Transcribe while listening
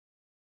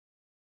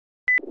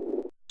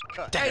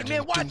Hey,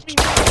 man, watch me,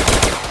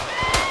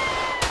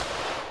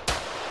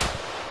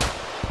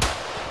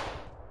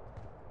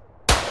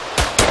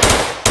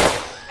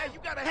 Hey, you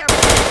gotta have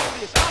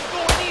this. I'm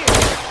going in.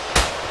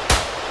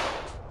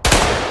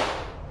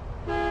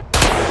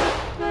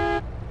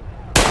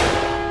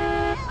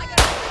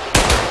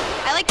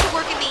 I like to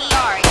work in the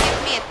ER. It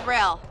gives me a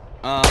thrill.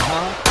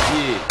 Uh-huh,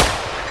 yeah.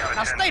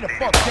 Now stay the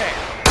fuck down.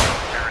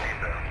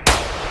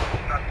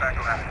 Suspect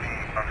left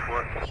on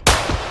foot.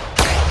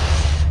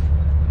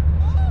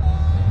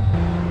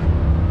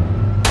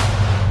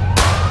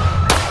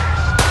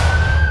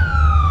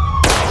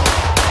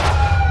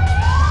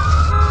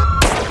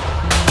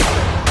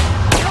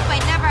 I hope I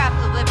never have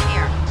to live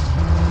here.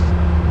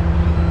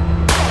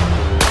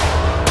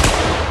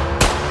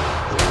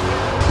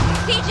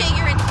 CJ,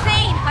 you're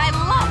insane! I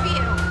love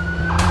you!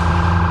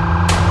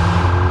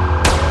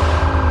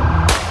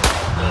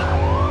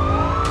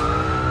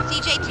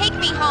 CJ, take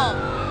me home.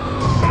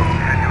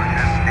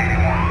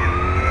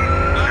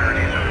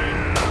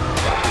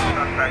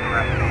 Suspect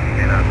left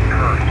in a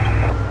curse.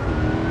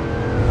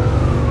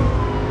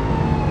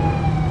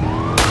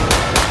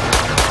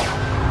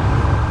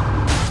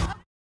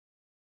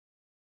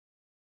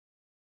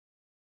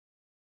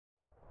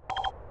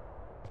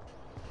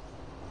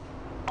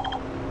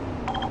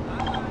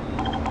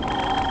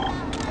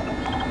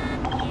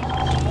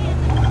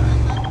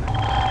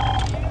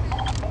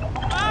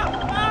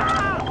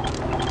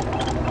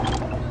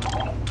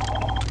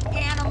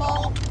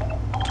 Animal.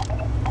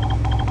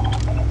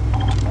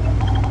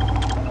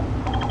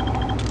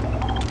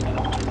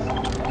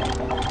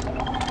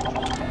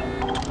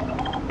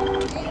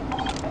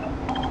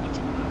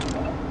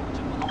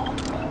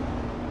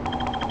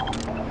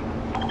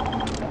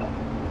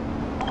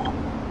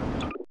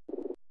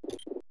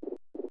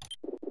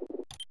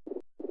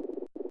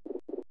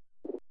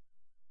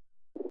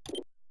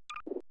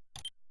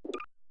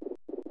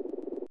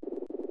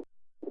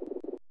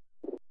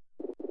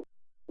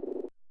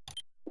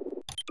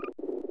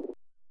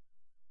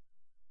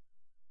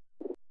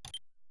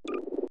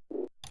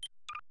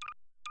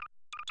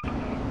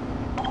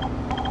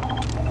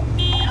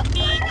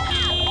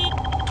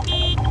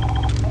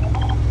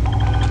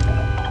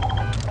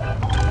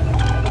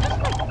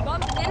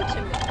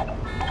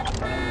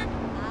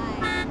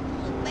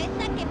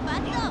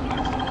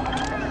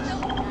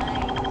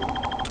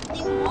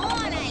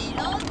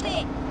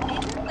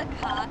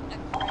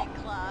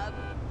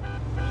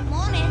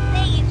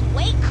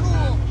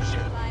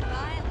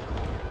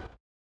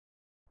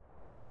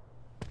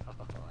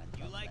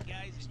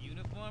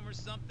 Or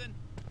something?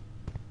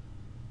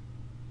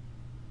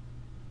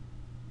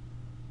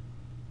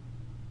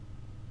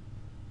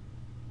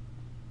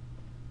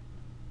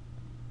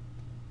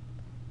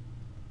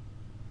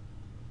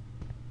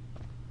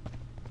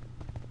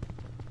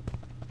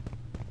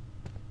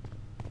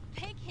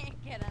 They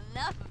can't get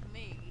enough of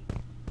me.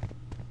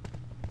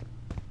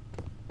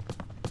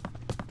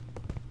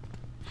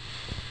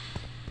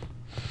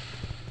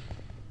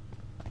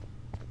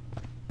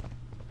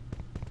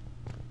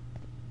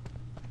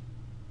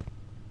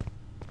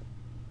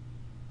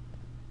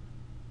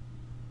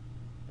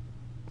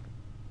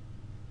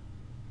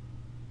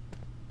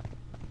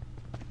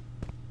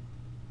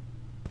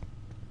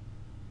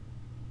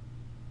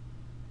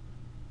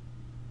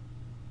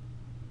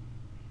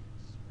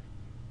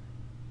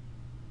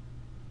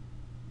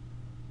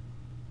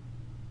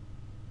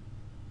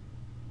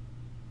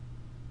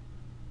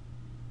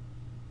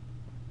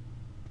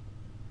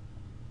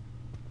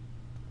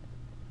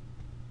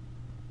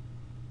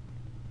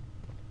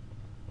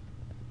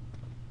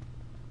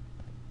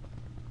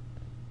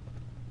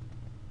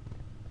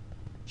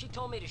 She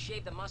told me to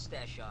shave the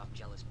mustache off,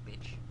 jealous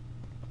bitch.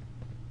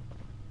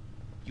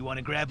 You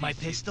wanna grab my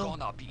pistol? This is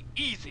gonna be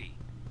easy.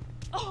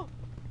 Oh!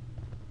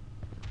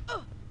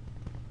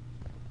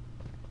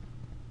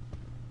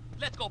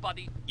 Let's go,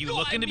 buddy. You Go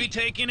looking at to be me.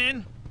 taken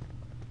in?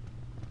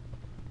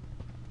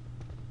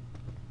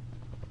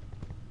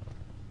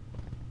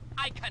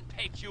 I can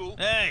take you.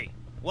 Hey,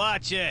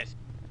 watch it.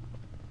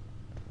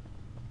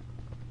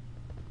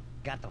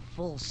 Got the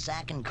full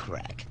sack and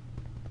crack.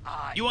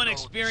 You wanna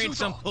experience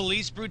some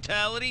police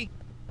brutality?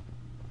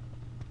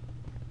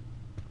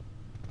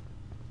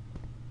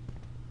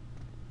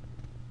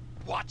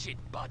 Watch it,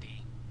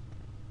 buddy.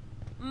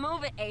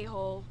 Move it,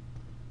 a-hole.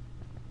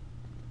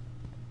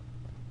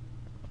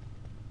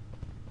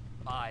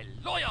 My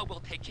lawyer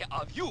will take care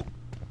of you.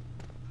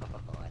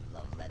 Oh, I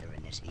love leather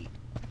in this heat.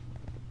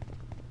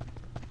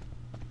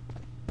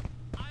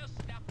 I'll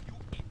snap you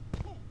in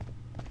two.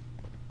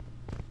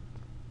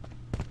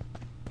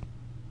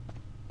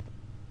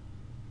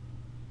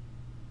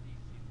 This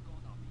is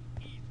gonna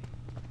be easy.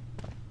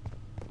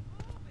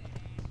 Move it,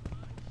 ass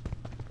munch.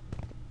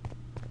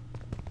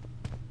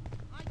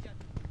 I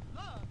just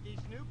love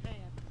these new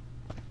pants.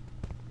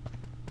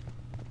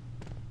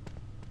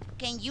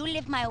 Can you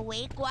lift my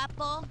weight,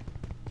 guapo?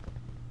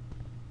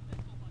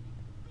 Let's go, buddy.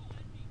 Go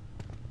at me.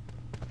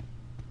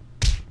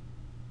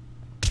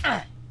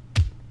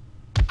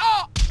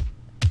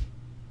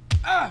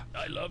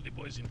 I love the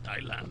boys in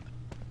Thailand.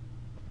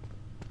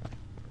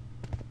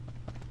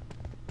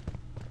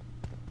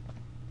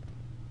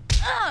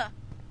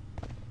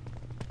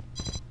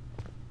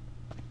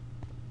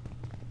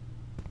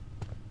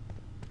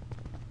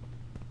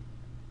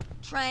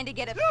 Trying to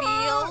get a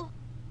feel?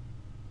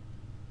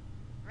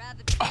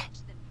 Rather be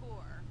rich than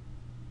poor.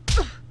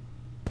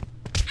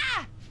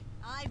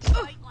 I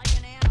fight like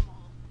an animal.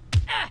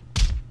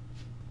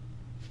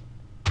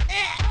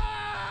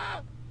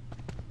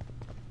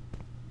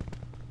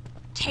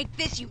 Take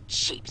this, you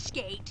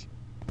cheapskate.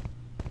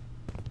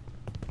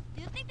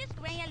 Do you think this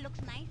gray hair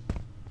looks nice?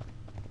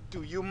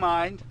 Do you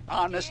mind,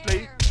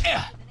 honestly?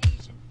 Hair with an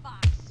Asian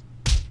fox.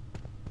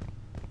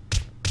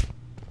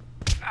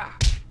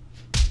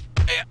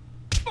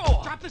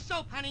 Drop the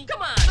soap, honey.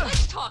 Come on,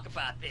 let's talk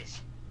about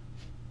this.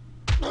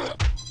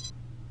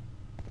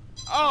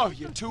 Oh,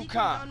 you're too Sneaking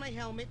around kind. my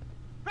helmet.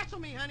 Wrestle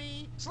me,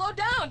 honey. Slow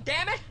down,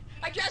 damn it!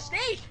 I just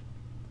ate.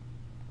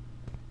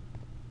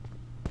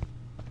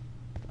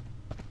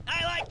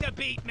 I like the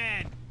beat,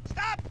 man.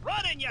 Stop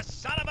running, you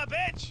son of a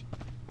bitch.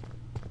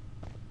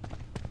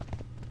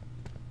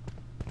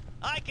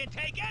 I can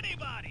take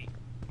anybody.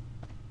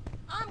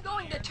 I'm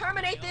going to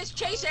terminate this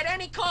chase at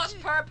any cost,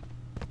 perp.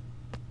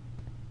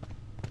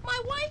 My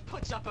wife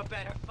puts up a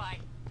better fight.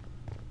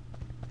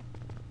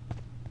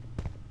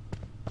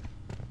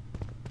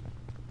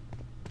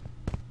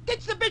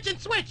 Ditch the bitch and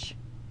switch.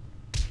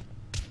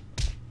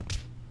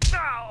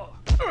 No.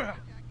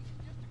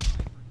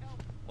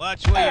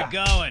 Watch where you're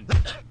going.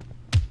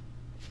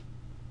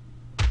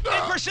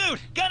 In pursuit!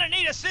 Gonna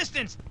need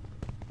assistance!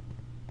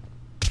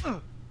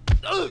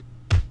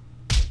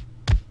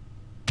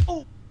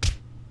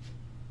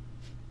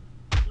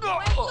 You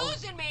ain't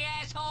losing me,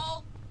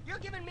 asshole! You're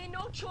giving me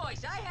no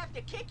choice. I have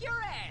to kick your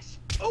ass.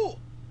 Oh,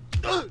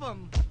 stop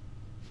him.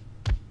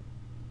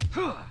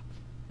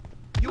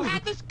 You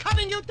had this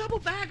coming, you double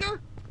bagger.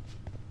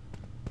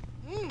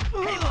 Hit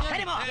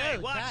him off. Hey,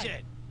 watch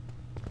it!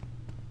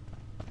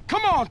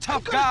 Come on, I'm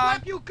tough gonna guy.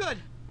 slap you good.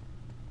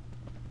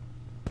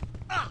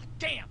 Ah,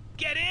 damn!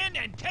 Get in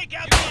and take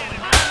out the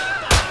enemy!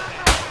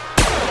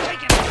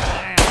 Take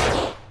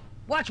it!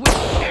 Watch what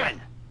you're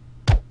doing.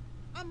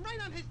 I'm right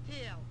on his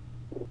tail.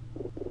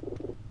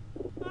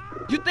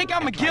 You think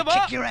I'ma give Kick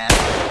up? your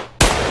ass.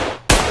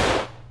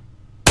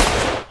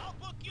 I'll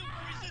book you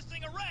for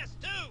resisting arrest,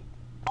 too!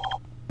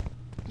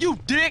 You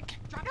dick!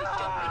 Drop the soap,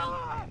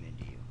 honey. I'm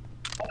into you.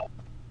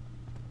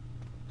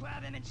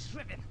 Grab him and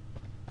strip him.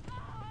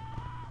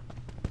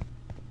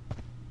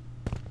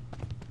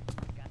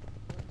 Got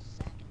the full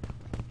sack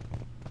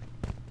and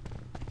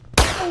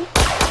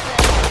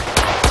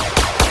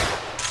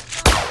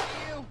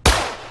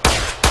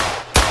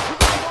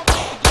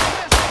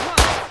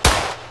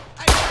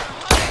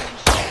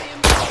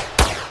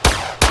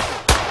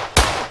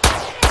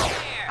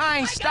I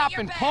ain't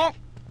stopping, punk.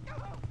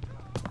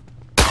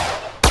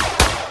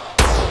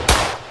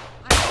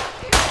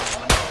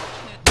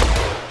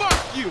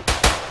 Fuck you.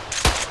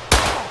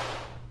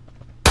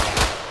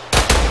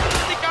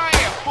 Think I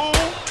am,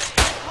 fool?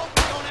 Hope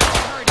you don't have to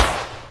hurt him.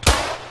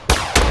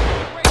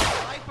 Great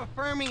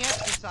life-affirming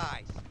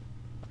exercise.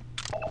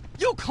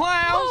 You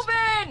clowns! Move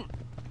in!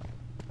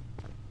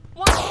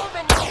 One move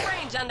and your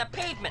brains on the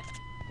pavement.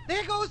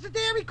 There goes the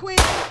Dairy Queen.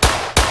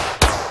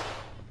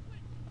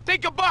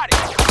 Think about it,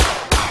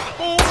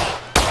 fool!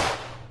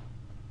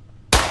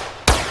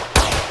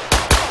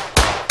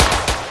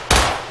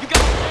 You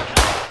got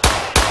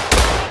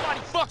nobody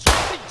fucks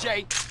with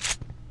CJ.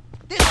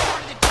 This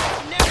part of the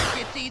job never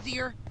gets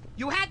easier.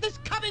 You had this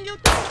coming, you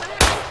double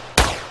bagger.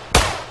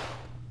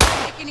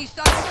 Think any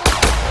successful?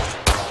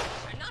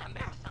 You're not a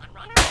marathon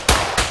runner.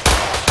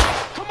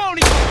 Come on,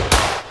 you.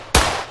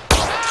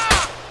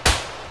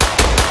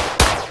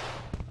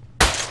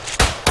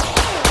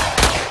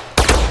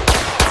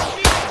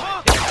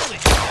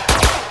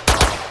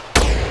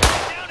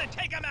 Down and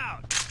take him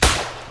out!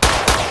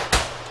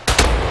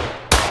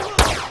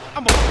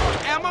 I'm a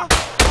fuck, am I?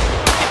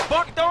 Get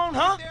bucked on,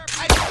 huh?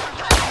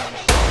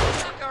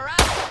 Sucker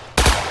out.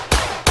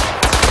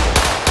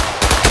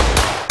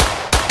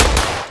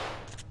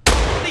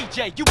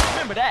 CJ, you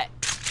remember that?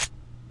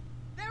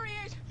 There he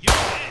is. You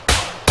dead!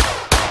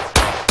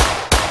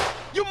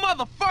 You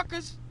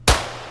motherfuckers!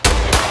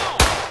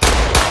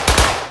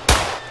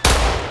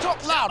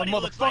 Talk louder, Somebody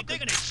looks like they're motherfucker!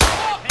 gonna shoot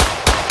my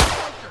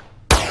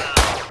pants.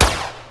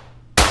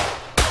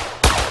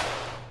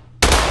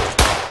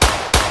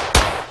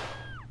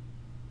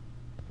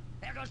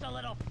 There goes the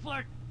little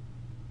flirt.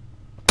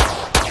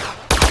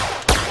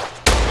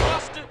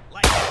 Busted!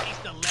 Like a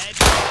piece of lead.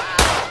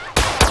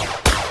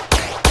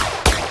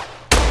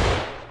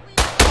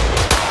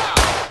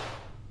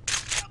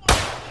 Come on!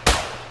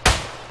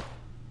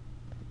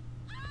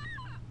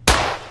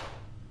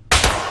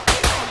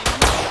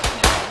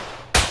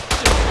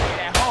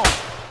 At home.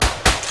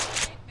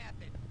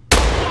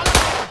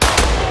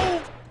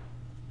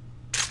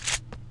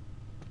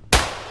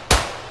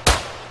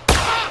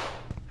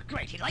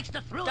 Great, he likes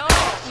the thrill. Don't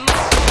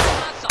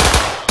muscle.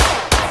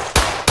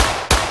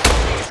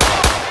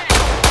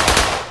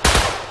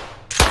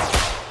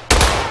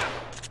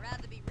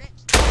 Rather be rich.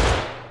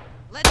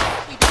 Let's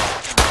be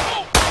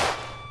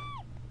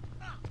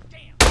Oh,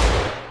 damn!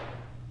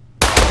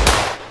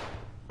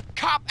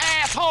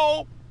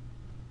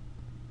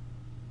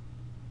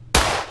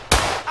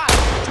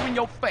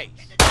 your face.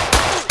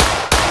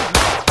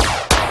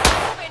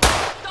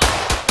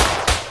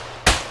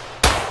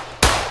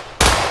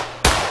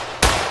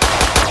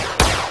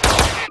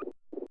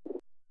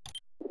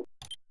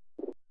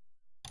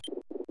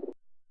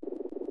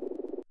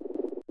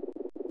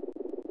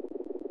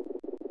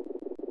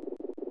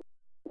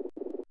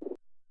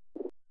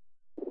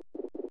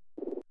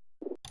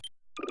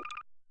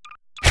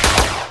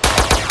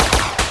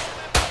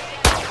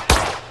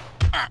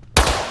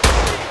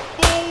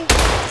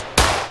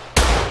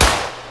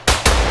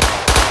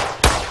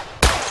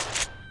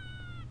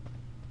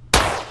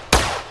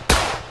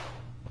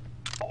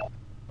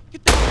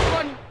 Get the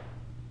gun.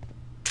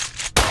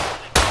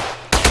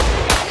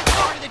 This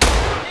part of the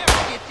job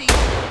never gets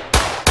easier.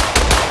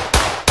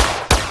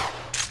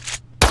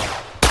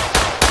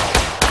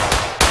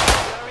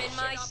 You're in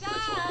my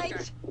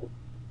sights.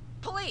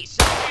 Police.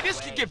 Hey, this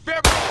could get very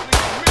ugly for me.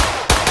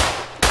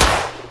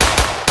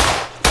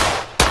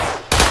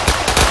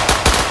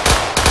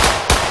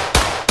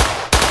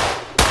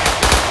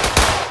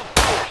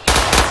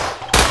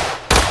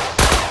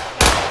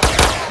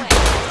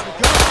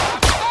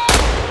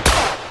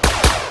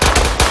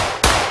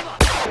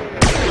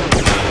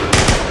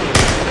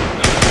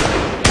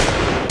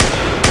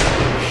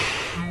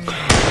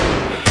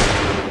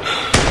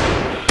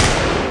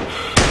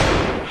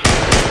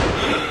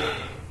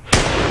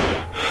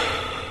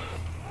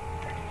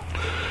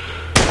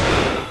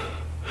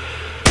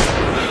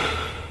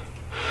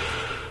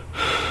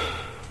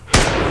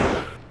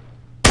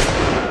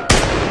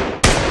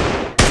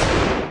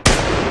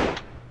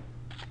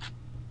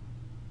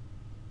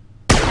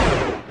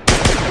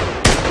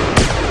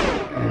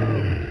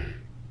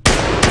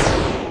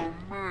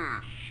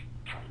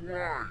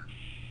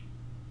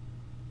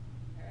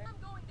 I'm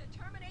going to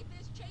terminate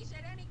this chase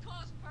at any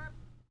cost, perp.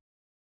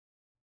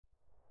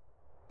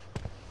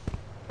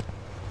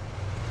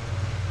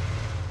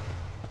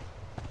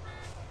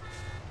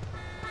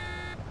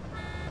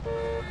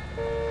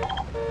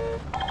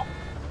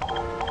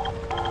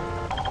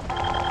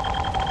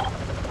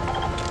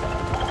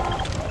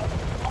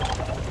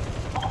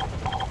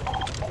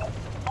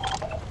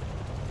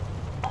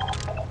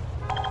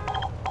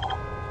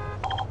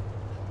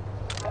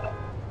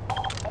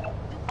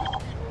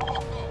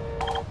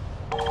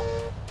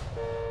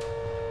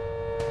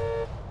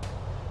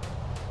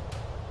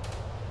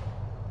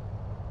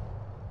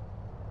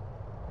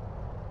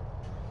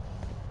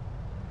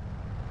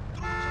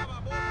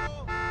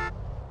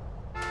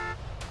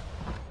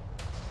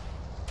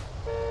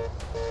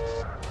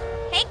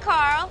 Hey,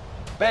 Carl.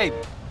 Baby,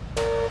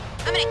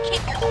 I'm gonna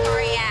kick your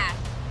sorry ass.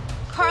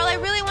 Carl, I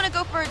really want to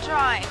go for a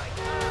drive.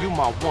 you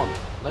my woman.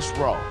 Let's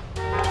roll.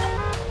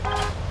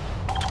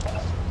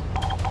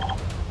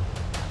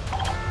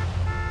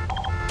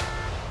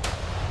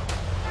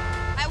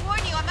 I warn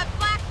you, I'm a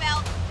black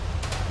belt.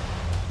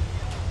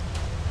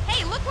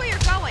 Hey, look where you're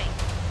going.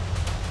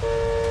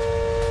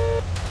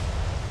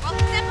 Well,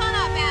 step on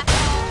up,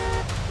 asshole.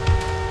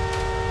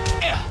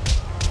 Yeah.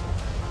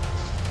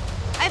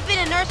 I've been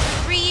a nurse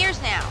for 3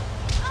 years now.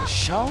 For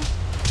sure?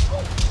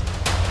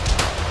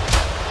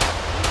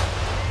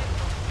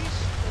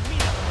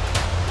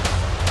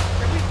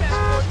 Can we fast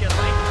forward your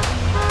life,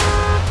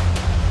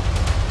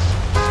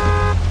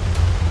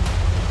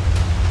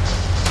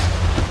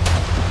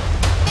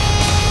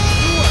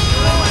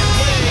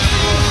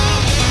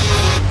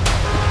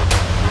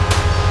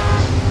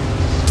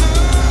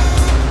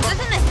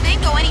 Doesn't this thing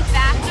go any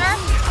faster?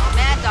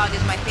 Mad Dog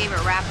is my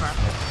favorite rapper.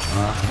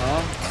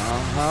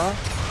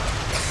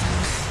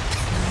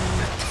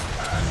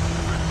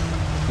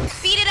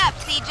 Speed it up,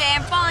 CJ.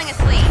 I'm falling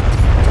asleep.